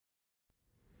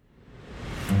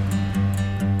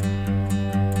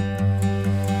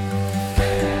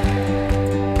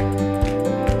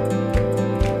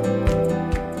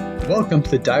welcome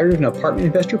to the Diary of an Apartment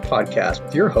Investor podcast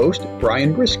with your host,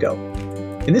 Brian Briscoe.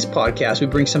 In this podcast, we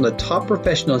bring some of the top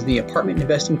professionals in the apartment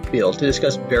investing field to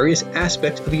discuss various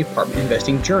aspects of the apartment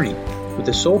investing journey, with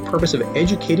the sole purpose of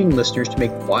educating listeners to make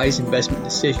wise investment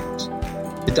decisions.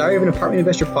 The Diary of an Apartment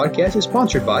Investor podcast is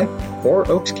sponsored by Four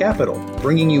Oaks Capital,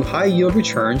 bringing you high-yield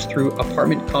returns through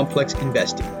apartment complex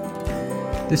investing.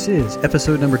 This is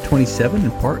episode number 27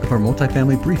 and part of our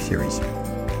multifamily brief series.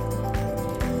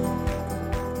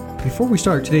 Before we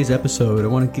start today's episode, I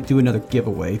want to do another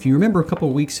giveaway. If you remember a couple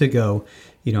of weeks ago,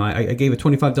 I gave a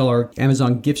 $25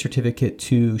 Amazon gift certificate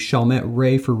to Chalmette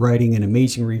Ray for writing an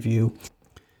amazing review.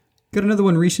 Got another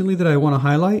one recently that I want to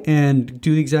highlight and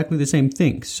do exactly the same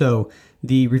thing. So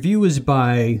the review is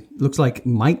by, looks like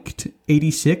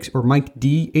Mike86 or Mike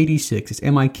D86. It's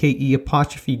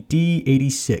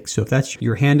MIKE''D86. So if that's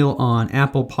your handle on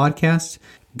Apple Podcasts,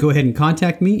 go ahead and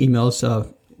contact me. Email us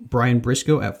Brian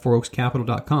Briscoe at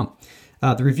fouroakscapital.com.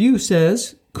 The review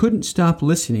says, couldn't stop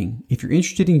listening. If you're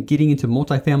interested in getting into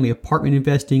multifamily apartment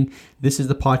investing, this is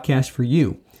the podcast for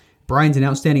you. Brian's an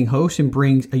outstanding host and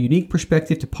brings a unique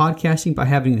perspective to podcasting by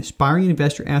having an aspiring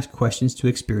investor ask questions to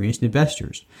experienced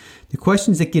investors. The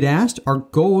questions that get asked are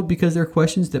gold because they're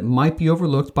questions that might be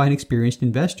overlooked by an experienced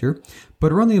investor,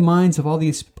 but are on the minds of all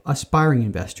the aspiring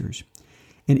investors.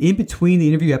 And in between the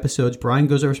interview episodes, Brian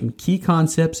goes over some key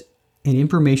concepts and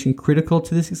information critical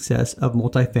to the success of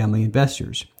multifamily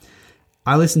investors.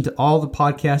 I listen to all the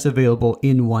podcasts available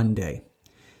in one day.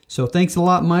 So thanks a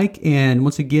lot, Mike. And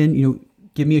once again,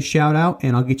 give me a shout out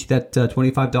and I'll get you that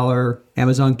 $25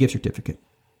 Amazon gift certificate.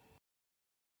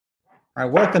 All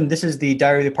right, welcome. This is the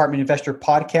Diary of the Apartment Investor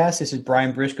podcast. This is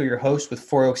Brian Briscoe, your host with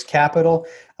Four Oaks Capital.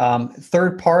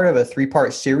 Third part of a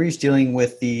three-part series dealing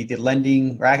with the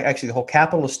lending, or actually the whole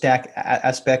capital stack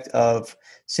aspect of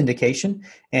syndication.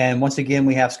 And once again,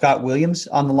 we have Scott Williams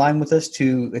on the line with us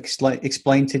to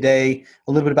explain today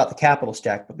a little bit about the capital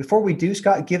stack. But before we do,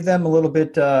 Scott, give them a little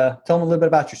bit, tell them a little bit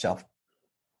about yourself.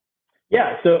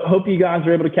 Yeah, so hope you guys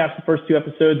are able to catch the first two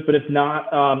episodes, but if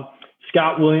not,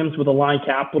 Scott Williams with Align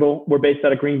Capital. We're based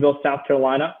out of Greenville, South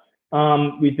Carolina.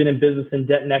 We've been in business in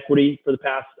debt and equity for the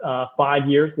past 5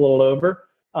 years, a little over.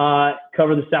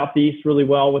 Cover the Southeast really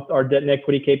well with our debt and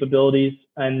equity capabilities.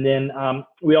 And then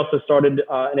we also started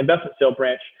an investment sale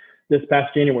branch this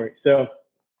past January. So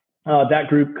that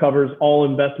group covers all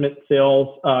investment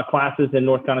sales classes in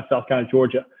North Carolina, South Carolina,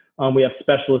 Georgia. We have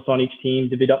specialists on each team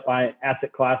divided up by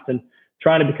asset class and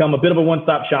trying to become a bit of a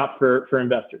one-stop shop for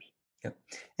investors. Yep.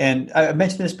 And I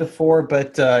mentioned this before,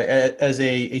 but as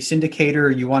a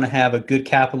syndicator, you want to have a good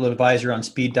capital advisor on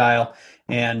speed dial.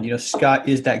 And, Scott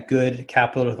is that good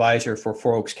capital advisor for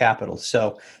Four Oaks Capital.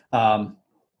 So,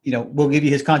 we'll give you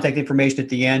his contact information at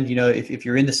the end. If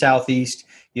you're in the Southeast,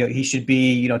 he should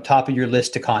be, top of your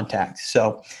list to contact.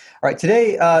 So, all right,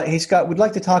 today, hey, Scott, we'd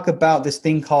like to talk about this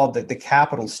thing called the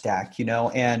capital stack,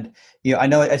 and, I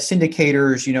know as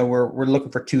syndicators, we're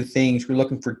looking for two things. We're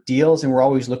looking for deals and we're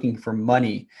always looking for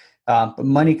money. But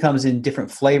money comes in different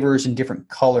flavors and different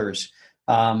colors.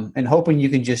 And hoping you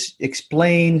can just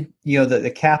explain,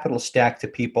 the capital stack to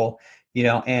people,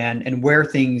 and where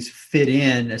things fit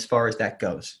in as far as that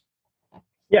goes.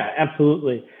 Yeah,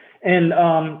 absolutely. And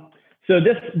so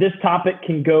this topic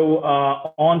can go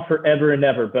on forever and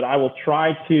ever, but I will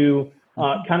try to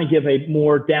kind of give a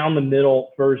more down the middle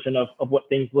version of what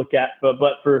things look at. But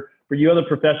for you other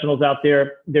professionals out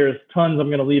there, there's tons I'm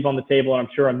going to leave on the table, and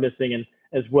I'm sure I'm missing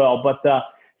as well. But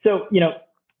so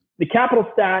the capital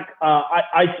stack,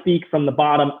 I speak from the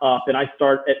bottom up, and I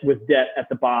start with debt at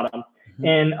the bottom. Mm-hmm.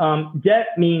 And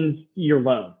debt means your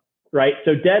loan, right?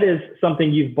 So debt is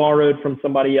something you've borrowed from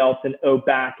somebody else and owe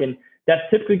back. And that's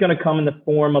typically going to come in the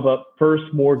form of a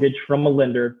first mortgage from a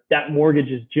lender. That mortgage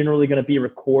is generally going to be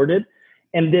recorded.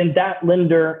 And then that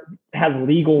lender has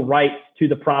legal rights to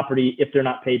the property if they're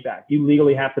not paid back. You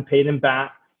legally have to pay them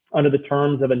back under the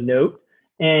terms of a note.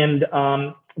 And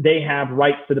they have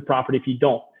rights to the property if you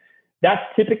don't. That's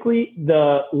typically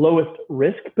the lowest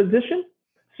risk position.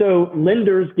 So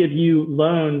lenders give you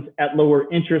loans at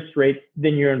lower interest rates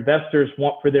than your investors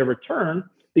want for their return,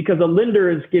 because a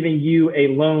lender is giving you a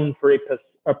loan for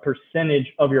a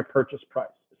percentage of your purchase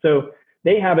price. So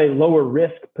they have a lower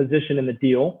risk position in the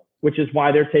deal, which is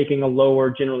why they're taking a lower,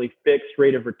 generally fixed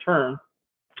rate of return,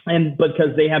 and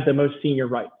because they have the most senior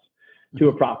rights to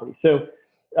a property. So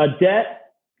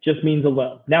debt just means a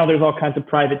loan. Now there's all kinds of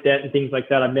private debt and things like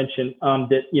that I mentioned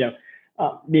that,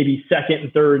 maybe second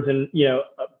and thirds and,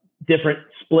 different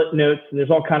split notes, and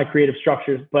there's all kind of creative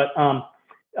structures, but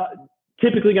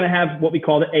typically going to have what we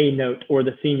call the A note or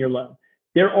the senior loan.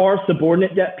 There are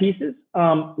subordinate debt pieces,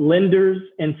 lenders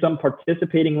and some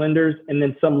participating lenders, and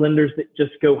then some lenders that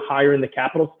just go higher in the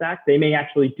capital stack. They may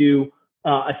actually do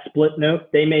a split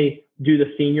note. They may do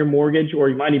the senior mortgage, or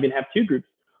you might even have two groups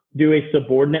do a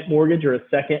subordinate mortgage or a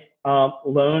second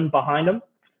loan behind them.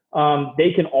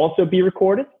 They can also be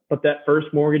recorded, but that first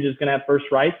mortgage is going to have first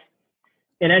rights.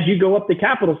 And as you go up the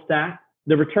capital stack,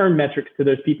 the return metrics to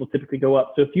those people typically go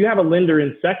up. So if you have a lender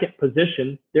in second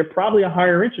position, they're probably a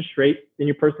higher interest rate than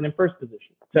your person in first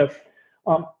position. So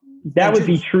that would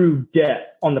be true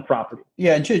debt on the property.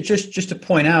 Yeah, and just to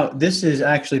point out, this is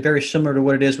actually very similar to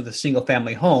what it is with a single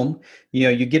family home. You know,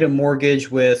 you get a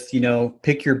mortgage with,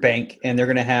 pick your bank, and they're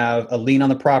going to have a lien on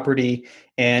the property.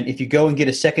 And if you go and get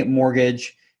a second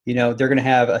mortgage, they're going to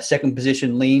have a second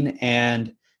position lien,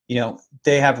 and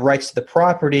they have rights to the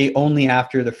property only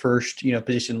after the first,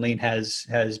 position lien has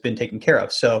been taken care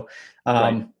of. So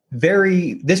Right.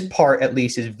 this part at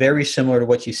least is very similar to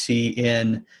what you see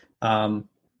in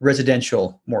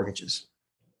residential mortgages.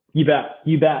 You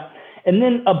bet. And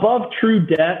then above true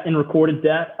debt and recorded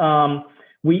debt,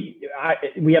 we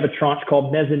have a tranche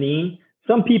called mezzanine.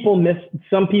 Some people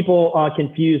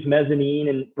confuse mezzanine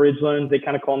and bridge loans. They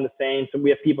kind of call them the same. So we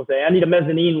have people say, I need a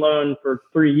mezzanine loan for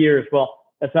 3 years. Well,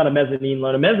 that's not a mezzanine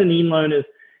loan. A mezzanine loan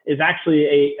is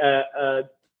actually a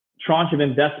tranche of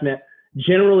investment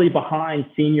generally behind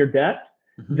senior debt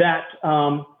that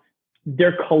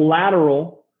their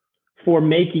collateral for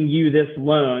making you this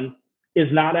loan is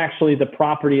not actually the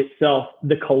property itself.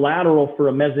 The collateral for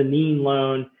a mezzanine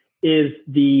loan is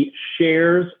the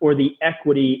shares or the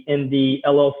equity in the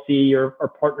LLC or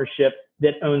partnership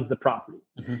that owns the property.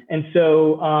 And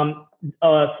so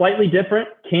slightly different,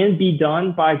 can be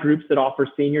done by groups that offer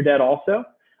senior debt also.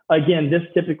 Again, this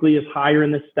typically is higher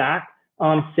in the stack.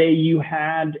 Say you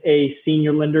had a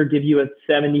senior lender give you a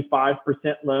 75%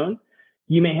 loan.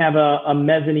 You may have a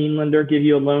mezzanine lender give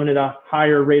you a loan at a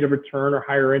higher rate of return or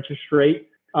higher interest rate,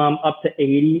 up to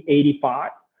 80,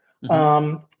 85.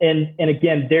 And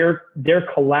again, their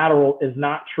collateral is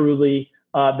not truly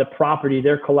the property.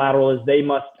 Their collateral is they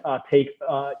must take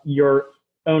your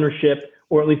ownership,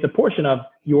 or at least a portion of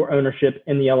your ownership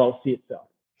in the LLC itself.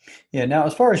 Yeah. Now,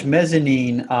 as far as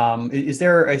mezzanine, is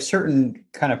there a certain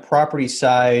kind of property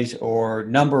size or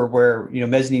number where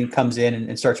mezzanine comes in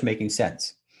and starts making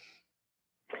sense?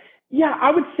 Yeah,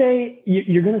 I would say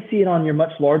you're going to see it on your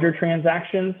much larger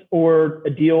transactions or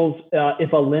deals.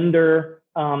 If a lender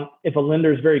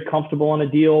is very comfortable on a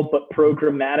deal, but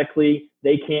programmatically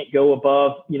they can't go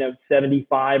above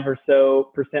 75 or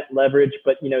so % leverage,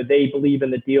 but they believe in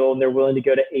the deal and they're willing to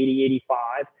go to 80,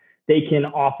 85. They can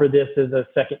offer this as a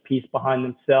second piece behind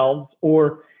themselves.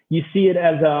 Or you see it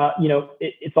as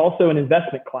it's also an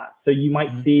investment class. So you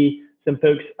might see some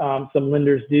folks, some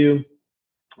lenders do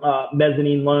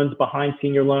mezzanine loans behind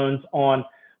senior loans on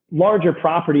larger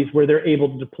properties where they're able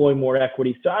to deploy more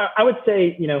equity. So I would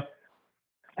say,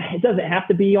 it doesn't have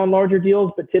to be on larger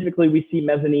deals, but typically we see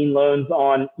mezzanine loans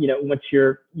on, once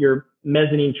your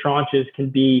mezzanine tranches can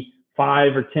be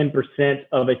 5 or 10%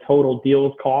 of a total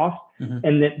deal's cost.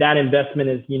 And that investment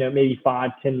is, maybe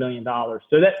 $5-10 million.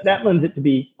 So that lends it to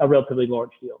be a relatively large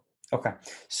deal. Okay.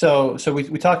 So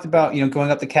we talked about,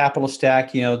 going up the capital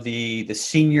stack, the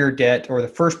senior debt or the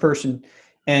first person.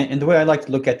 And the way I like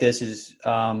to look at this is,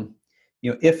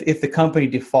 if the company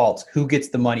defaults, who gets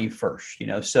the money first?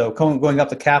 So going up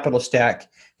the capital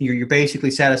stack, you're basically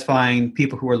satisfying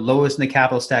people who are lowest in the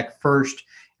capital stack first,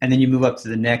 and then you move up to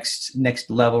the next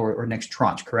level or next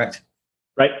tranche, correct?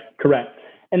 Right. Correct.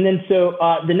 And then so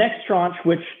the next tranche,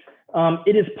 which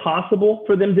it is possible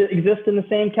for them to exist in the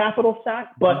same capital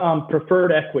stack, but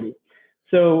preferred equity.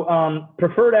 So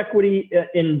preferred equity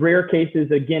in rare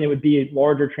cases, again, it would be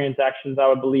larger transactions, I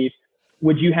would believe.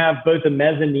 Would you have both a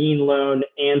mezzanine loan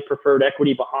and preferred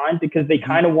equity behind, because they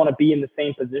kind of want to be in the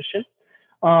same position?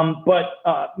 But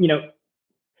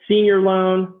senior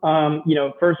loan,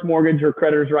 first mortgage or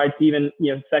creditors' rights, even,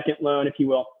 second loan, if you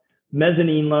will,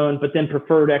 mezzanine loan, but then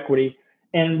preferred equity.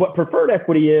 And what preferred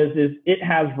equity is it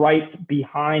has rights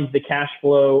behind the cash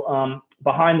flow,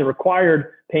 behind the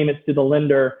required payments to the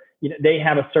lender. They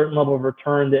have a certain level of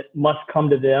return that must come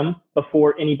to them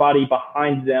before anybody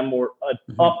behind them or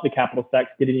up the capital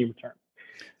stack get any return.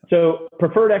 So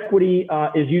preferred equity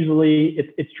is usually,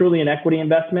 it's truly an equity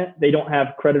investment. They don't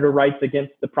have creditor rights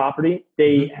against the property.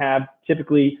 They have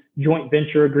typically joint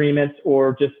venture agreements,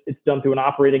 or just it's done through an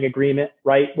operating agreement,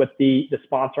 right, with the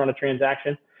sponsor on a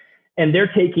transaction. And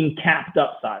they're taking capped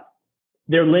upside.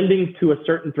 They're lending to a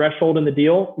certain threshold in the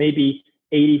deal, maybe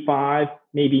 85,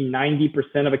 maybe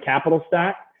 90% of a capital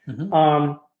stack.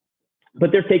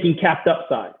 But they're taking capped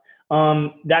upside.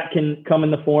 That can come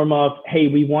in the form of, hey,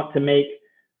 we want to make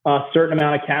a certain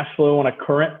amount of cash flow on a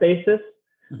current basis.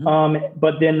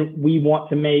 But then we want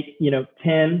to make,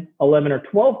 10, 11, or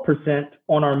 12%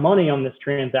 on our money on this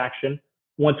transaction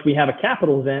once we have a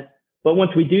capital event. But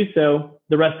once we do so,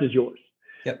 the rest is yours.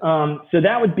 Yep. So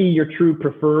that would be your true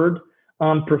preferred.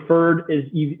 Preferred is,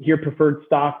 you hear preferred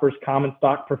stock versus common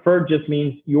stock. Preferred just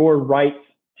means your rights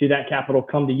to that capital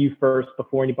come to you first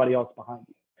before anybody else behind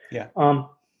you. Yeah.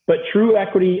 But true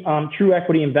equity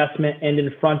investment, and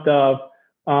in front of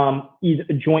either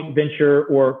a joint venture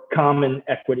or common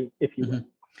equity, if you will.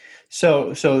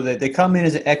 So they come in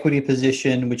as an equity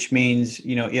position, which means,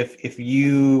 if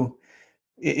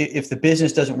the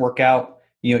business doesn't work out,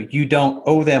 you don't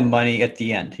owe them money at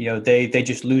the end. They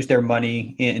just lose their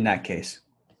money in that case.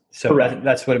 So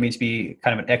that's what it means to be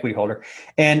kind of an equity holder.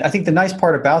 And I think the nice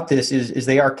part about this is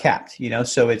they are capped.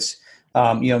 So it's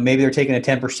maybe they're taking a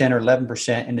 10% or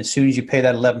 11%, and as soon as you pay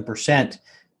that 11%,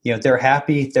 they're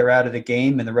happy, they're out of the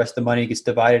game, and the rest of the money gets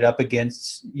divided up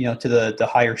against, to the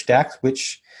higher stacks,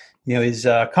 which, is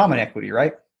common equity,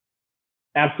 right?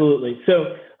 Absolutely.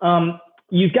 So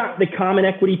you've got the common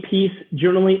equity piece,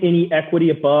 generally any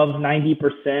equity above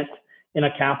 90% in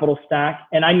a capital stack.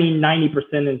 And I mean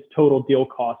 90% is total deal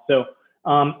cost. So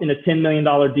in a $10 million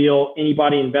deal,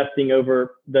 anybody investing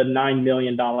over the $9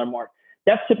 million mark,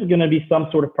 that's typically going to be some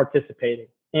sort of participating.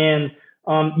 And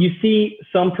you see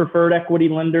some preferred equity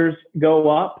lenders go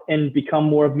up and become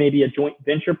more of maybe a joint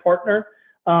venture partner.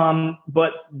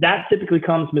 But that typically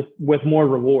comes with more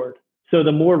reward. So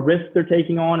the more risk they're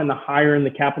taking on and the higher in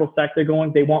the capital stack they're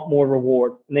going, they want more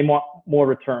reward and they want more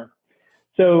return.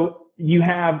 So you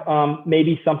have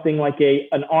maybe something like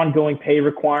an ongoing pay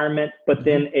requirement, but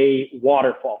then a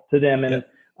waterfall to them. And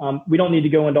we don't need to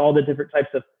go into all the different types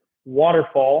of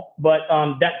waterfall, but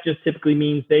that just typically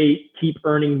means they keep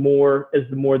earning more as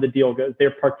the more the deal goes.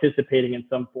 They're participating in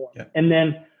some form. Yeah. And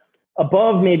then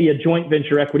above maybe a joint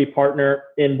venture equity partner,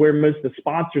 and where most of the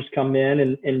sponsors come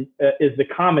in and is the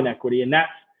common equity. And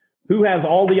that's who has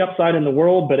all the upside in the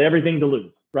world, but everything to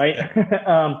lose, right?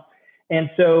 Yeah. And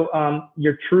so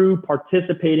your true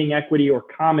participating equity or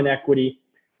common equity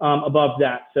above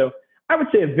that. So I would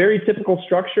say a very typical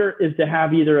structure is to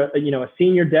have either a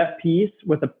senior debt piece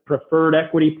with a preferred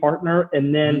equity partner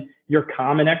and then your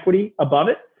common equity above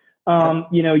it.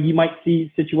 You might see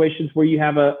situations where you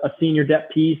have a senior debt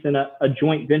piece and a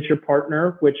joint venture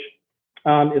partner, which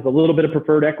is a little bit of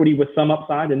preferred equity with some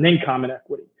upside, and then common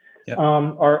equity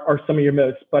are some of your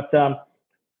most. But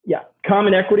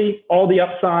common equity, all the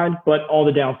upside, but all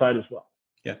the downside as well.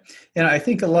 Yeah, and I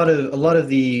think a lot of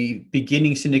the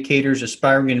beginning syndicators,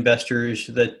 aspiring investors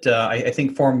that I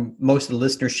think form most of the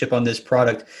listenership on this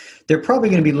product, they're probably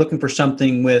going to be looking for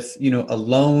something with a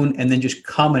loan and then just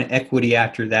common equity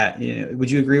after that.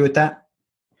 Would you agree with that?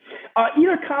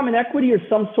 Either common equity or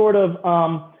some sort of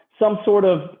I don't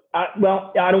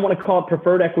want to call it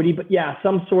preferred equity, but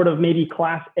some sort of maybe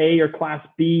Class A or Class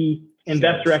B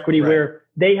investor equity, where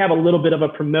they have a little bit of a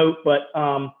promote, but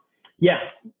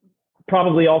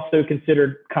probably also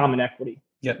considered common equity.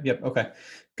 Yep. Okay.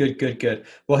 Good.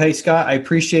 Well, hey, Scott, I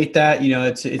appreciate that.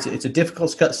 It's a difficult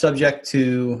subject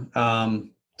to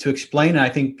explain. And I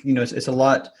think, it's a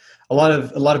lot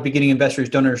of beginning investors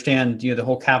don't understand, the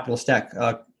whole capital stack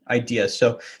idea.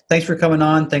 So thanks for coming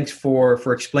on. Thanks for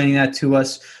explaining that to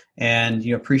us, and,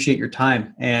 appreciate your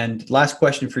time. And last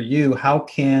question for you, how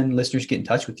can listeners get in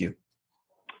touch with you?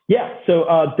 Yeah, so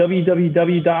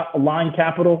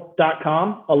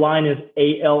www.aligncapital.com. Align is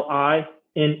ALINE,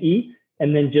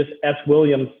 and then just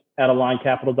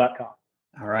swilliams@aligncapital.com.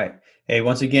 All right. Hey,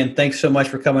 once again, thanks so much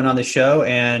for coming on the show.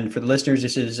 And for the listeners,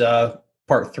 this is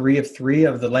part 3 of 3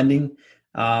 of the lending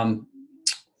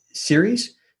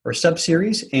series or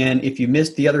sub-series. And if you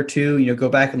missed the other 2, go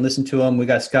back and listen to them. We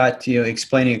got Scott,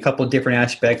 explaining a couple of different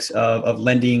aspects of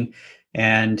lending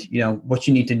and, what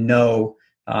you need to know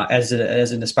as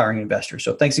an aspiring investor.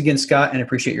 So thanks again, Scott, and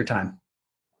appreciate your time.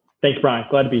 Thanks, Brian.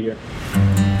 Glad to be here.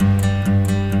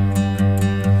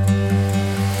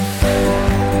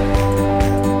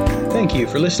 Thank you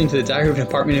for listening to the Diary of an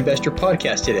Apartment Investor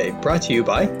podcast today, brought to you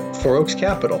by Four Oaks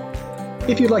Capital.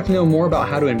 If you'd like to know more about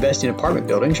how to invest in apartment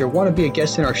buildings or want to be a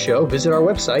guest in our show, visit our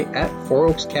website at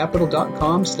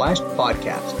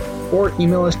fouroakscapital.com/podcast or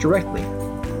email us directly.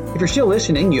 If you're still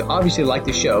listening, you obviously like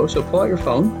the show, so pull out your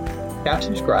phone, tap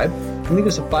subscribe, and leave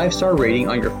us a 5-star rating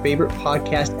on your favorite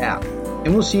podcast app.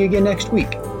 And we'll see you again next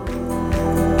week.